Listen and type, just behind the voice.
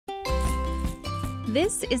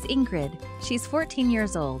This is Ingrid. She's 14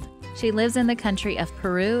 years old. She lives in the country of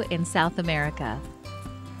Peru in South America.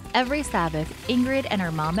 Every Sabbath, Ingrid and her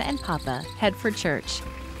mama and papa head for church.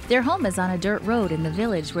 Their home is on a dirt road in the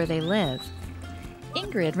village where they live.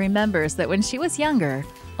 Ingrid remembers that when she was younger,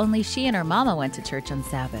 only she and her mama went to church on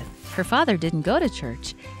Sabbath. Her father didn't go to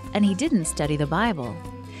church, and he didn't study the Bible.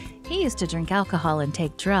 He used to drink alcohol and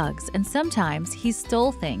take drugs, and sometimes he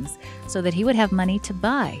stole things so that he would have money to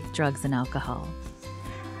buy drugs and alcohol.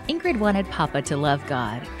 Ingrid wanted Papa to love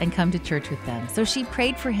God and come to church with them, so she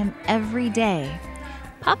prayed for him every day.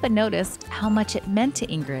 Papa noticed how much it meant to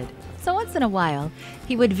Ingrid, so once in a while,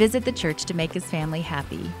 he would visit the church to make his family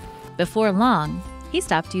happy. Before long, he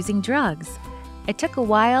stopped using drugs. It took a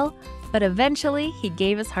while, but eventually he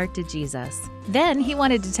gave his heart to Jesus. Then he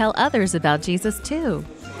wanted to tell others about Jesus too.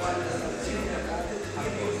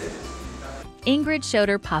 Ingrid showed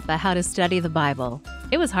her papa how to study the Bible.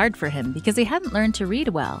 It was hard for him because he hadn't learned to read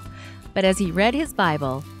well, but as he read his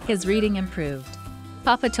Bible, his reading improved.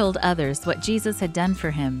 Papa told others what Jesus had done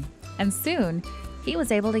for him, and soon he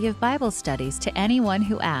was able to give Bible studies to anyone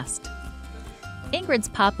who asked. Ingrid's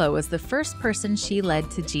papa was the first person she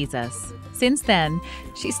led to Jesus. Since then,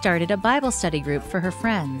 she started a Bible study group for her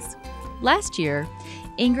friends. Last year,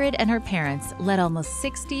 Ingrid and her parents led almost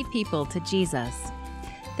 60 people to Jesus.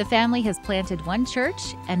 The family has planted one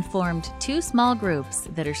church and formed 2 small groups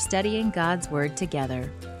that are studying God's Word together.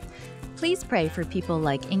 Please pray for people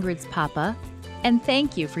like Ingrid's papa, and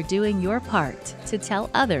thank you for doing your part to tell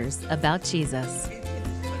others about Jesus.